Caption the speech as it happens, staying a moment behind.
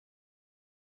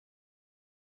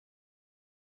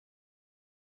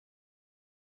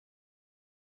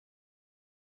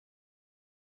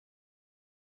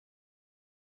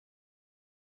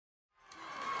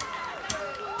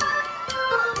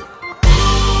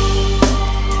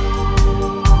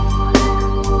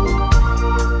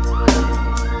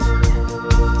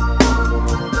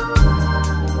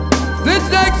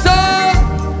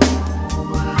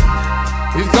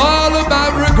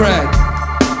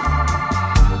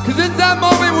'Cause it's that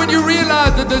moment when you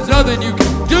realize that there's nothing you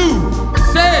can do,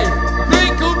 say,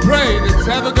 think or pray that's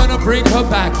ever gonna bring her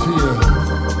back to you.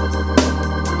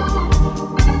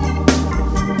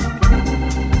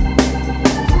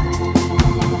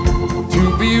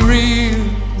 To be real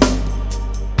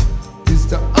is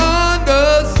to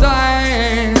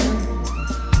understand.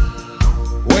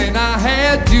 When I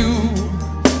had you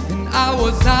and I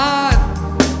was not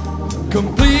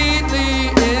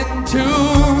completely in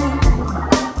tune,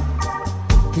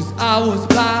 'cause I was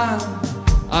blind,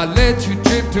 I let you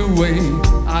drift away.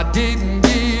 I didn't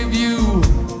give you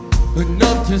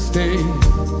enough to stay.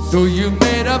 So you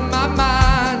made up my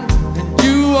mind and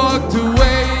you walked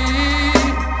away.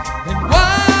 And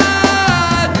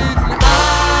why didn't I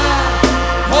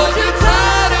hold you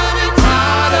tighter and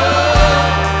tighter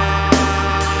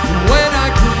when I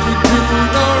couldn't do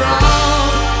no wrong?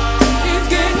 It's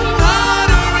getting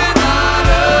harder and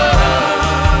harder.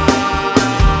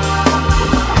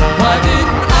 Why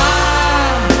didn't I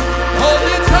hold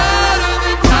you tighter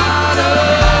and tighter?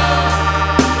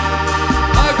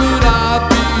 How could I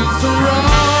be so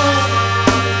wrong?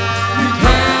 You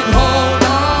can't hold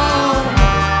on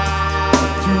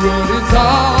to what is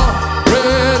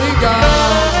already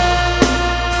gone.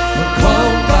 So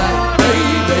come back,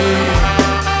 baby.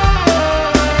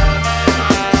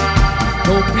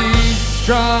 Don't be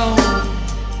strong.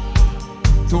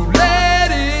 Don't let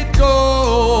it go.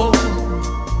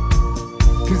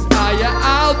 'Cause are you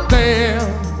out there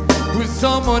with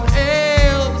someone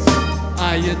else?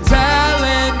 Are you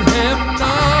telling him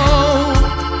no?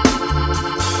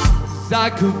 'Cause I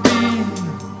could be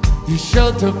your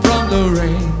shelter from the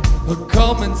rain. But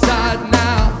come inside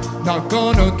now, not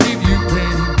gonna give you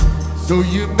pain. So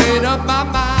you made up my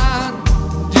mind,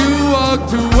 you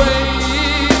walked away.